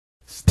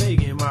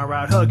Staking my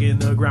route, hugging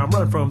the ground,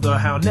 run from the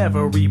hound,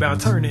 never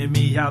rebound, turning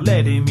me out,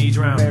 letting me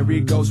drown.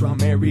 Merry goes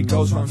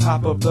round,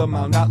 top of the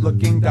mound, not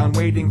looking down,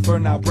 waiting for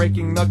now,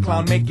 breaking the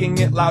clown, making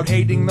it loud,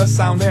 hating the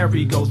sound.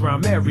 Merry goes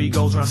round,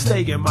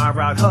 staking my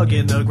route,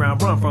 hugging the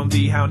ground, run from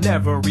the hound,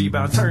 never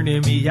rebound,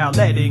 turning me out,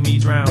 letting me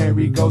drown.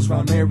 Merry goes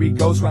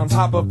round,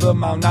 top of the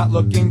mound, not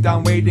looking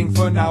down, waiting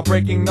for now,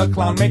 breaking the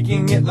clown,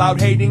 making it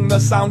loud, hating the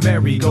sound.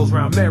 Merry goes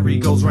round.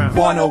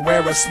 Wanna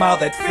wear a smile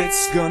that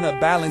fits, gonna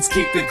balance,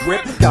 keep the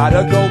grip,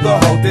 gotta go the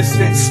whole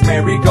distance.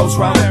 Merry goes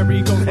round,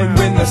 and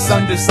when the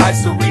sun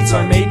decides to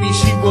return, maybe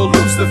she will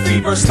lose the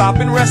fever, stop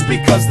and rest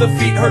because the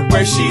feet hurt.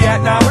 Where's she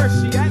at now?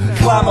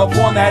 Climb up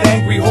on that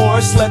angry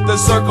horse, let the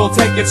circle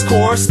take its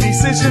course.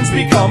 Decisions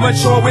become a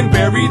chore and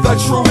bury the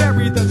truth.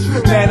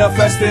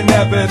 Manifest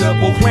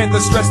inevitable, plant the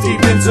stress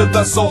deep into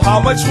the soul. How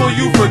much will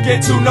you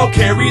forget to know?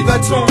 Carry the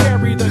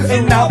tune.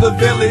 And now the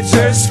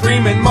villagers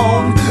scream and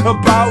moan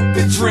about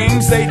the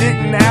dreams they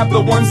didn't have,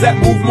 the ones that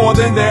move more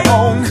than their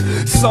own.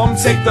 Some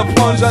take the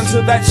plunge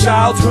onto that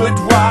childhood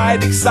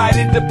ride,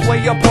 excited to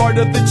play a part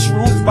of the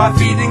truth by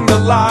feeding the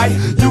lie.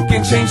 You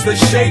can change the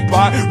shape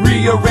by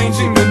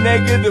rearranging the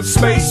negative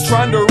space,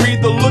 trying to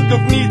read the look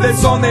of need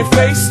that's on their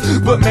face.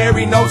 But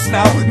Mary knows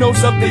now,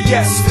 knows up to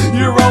yes,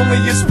 you're only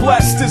as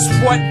blessed as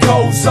what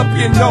goes up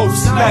your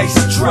nose. Nice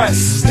dress,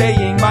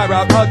 staying my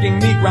route, hugging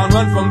the ground,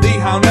 run from the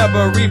hound,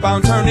 never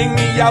rebound, turning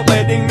me out,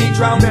 letting me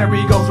drown.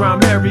 Merry goes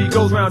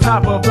round,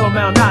 top of the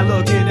mound, not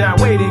looking down,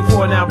 waiting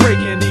for now,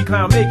 breaking the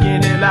clown,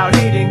 making it loud,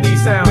 hating the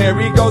sound.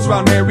 Merry goes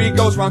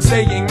round,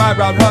 staying my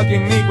route,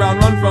 hugging the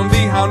ground, run from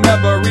the hound,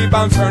 never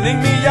rebound,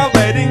 turning me out,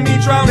 letting me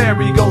drown.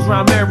 Merry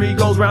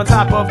goes round,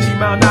 top of the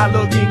mound, not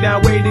looking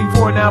down, waiting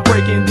for now,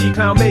 breaking the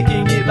clown,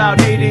 making it loud,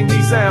 hating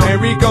the sound.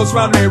 Merry goes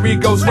round.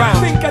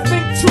 I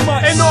think too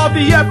much, and all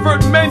the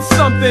effort meant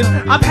something.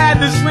 I've had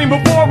this dream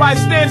before, I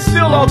stand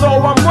still,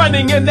 although I'm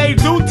running, and they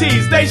do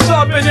tease, they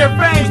sharpen their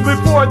fangs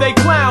before they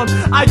clown.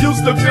 I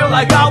used to feel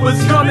like I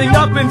was coming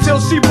up until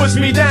she pushed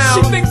me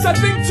down. She thinks I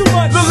think too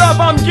much. The love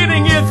I'm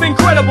getting is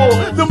incredible.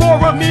 The more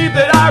of me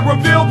that I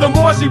reveal, the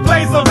more she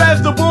plays a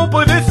vegetable,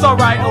 but it's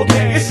alright,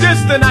 okay, it's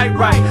just the night,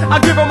 right? I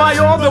give her my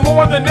all, the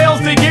more the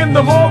nails dig in,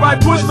 the more I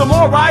push, the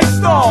more I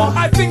stall.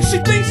 I think she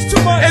thinks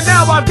too much. And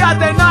now I've got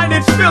that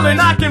 9-inch feeling,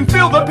 I can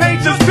feel the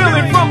paint just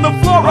spilling from the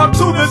floor up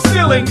to the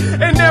ceiling.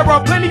 And there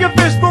are plenty of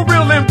fish for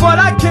reeling, but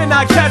I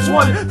cannot catch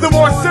one. The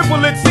more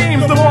simple it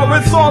seems, the more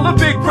it's all a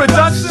big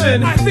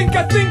production. I think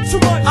too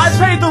much. I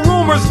pay the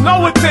rumors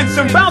no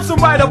attention, bouncing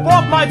right up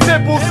off my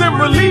temples and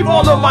relieve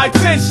all of my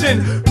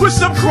tension.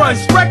 Push up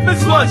crunch,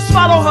 breakfast lunch,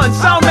 swallow hunch,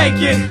 I'll make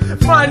it.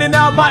 Finding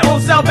out my own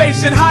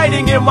salvation,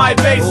 hiding in my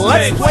basement.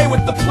 Let's play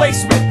with the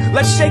placement,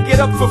 let's shake it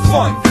up for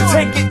fun.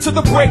 Take it to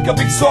the break of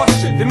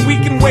exhaustion, then we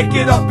can wake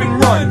it up and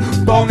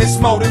run. Bonus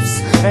motives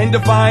and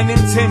divine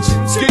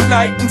intentions. Good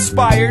night,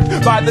 inspired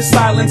by the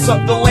silence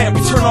of the lamp.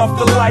 Turn off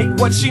the light,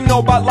 what she know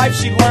about life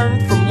she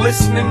learned from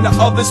listening to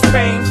others'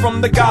 pain.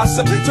 From the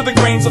gossip to the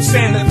grains of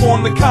sand that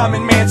form the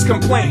common man's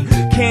complaint.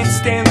 Can't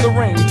stand the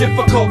rain,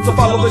 difficult to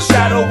follow the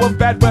shadow of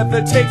bad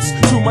weather. Takes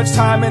too much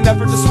time and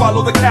effort to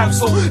swallow the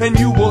capsule, and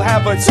you will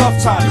have a tough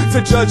time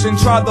to judge and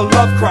try the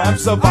love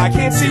crimes of I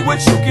can't see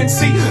what you can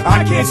see,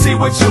 I can't see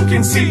what you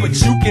can see. But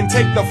you can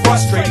take the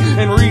frustrate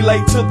and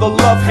relate to the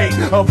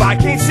love-hate of I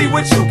can't see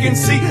what you can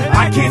see,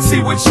 I can't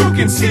see what you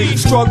can see.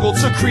 Struggle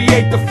to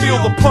create the feel,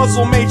 the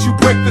puzzle made you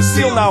break the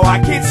seal. Now I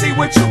can't see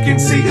what you can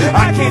see,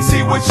 I can't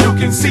see what you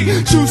can see.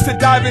 Choose to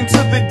dive into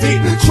the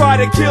deep, try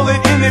to kill it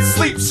in its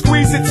sleep,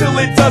 squeeze it till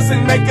it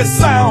doesn't make a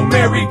sound.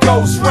 Merry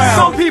goes round.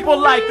 Some people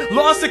like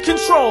loss of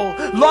control,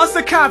 loss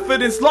of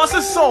confidence, loss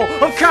of soul,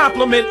 of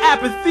compliment.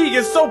 Apathy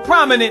is so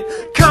prominent.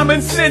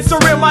 Common sense,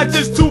 or am I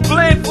just too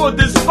bland for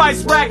this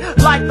spice rack?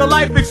 Like the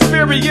life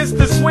experience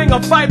to swing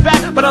or fight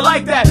back, but I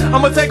like that.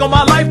 I'ma take all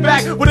my life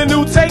back with a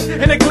new take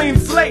and a clean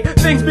slate.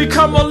 Things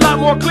become a lot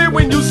more clear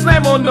when you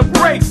slam on the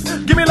brakes.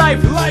 Give me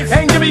life,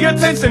 and give me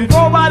attention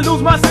before I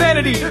lose my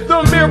sanity.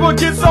 The mirror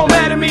gets so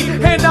mad at me,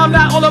 and I'm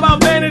not all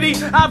about vanity.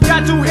 I've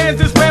got two hands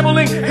that's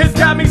rambling, it's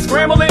got me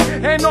scrambling,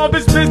 and all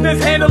this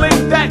business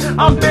handling that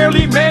I'm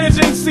barely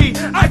managing. See,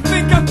 I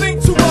think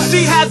too much.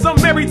 She has a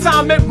merry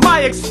time at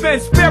my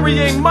expense,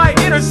 burying my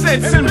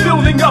innocence and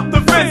building up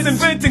the fence,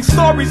 inventing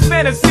stories,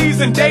 fantasies,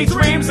 and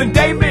daydreams and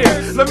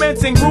daymares,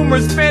 lamenting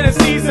rumors,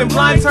 fantasies, and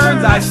blind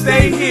turns. I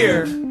stay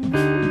here.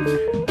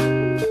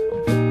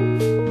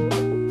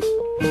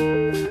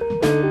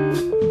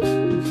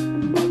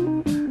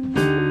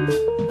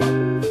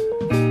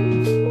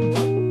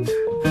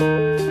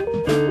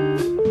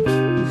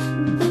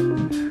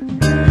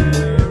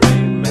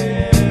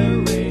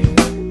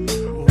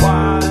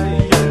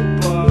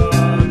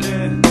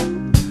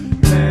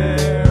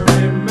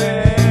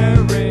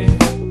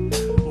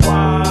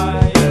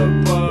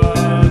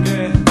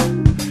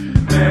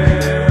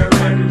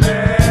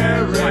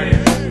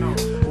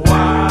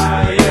 Why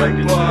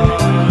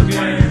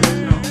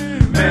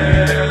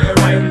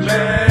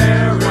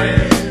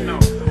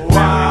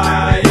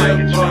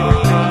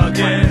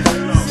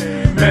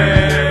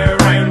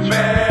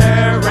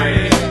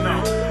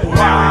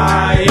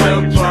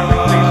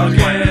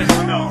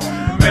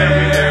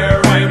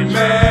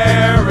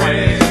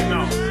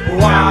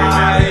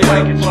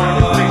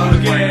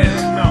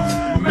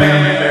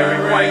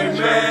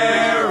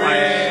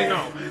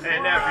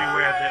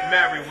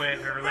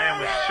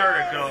sure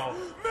to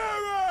go.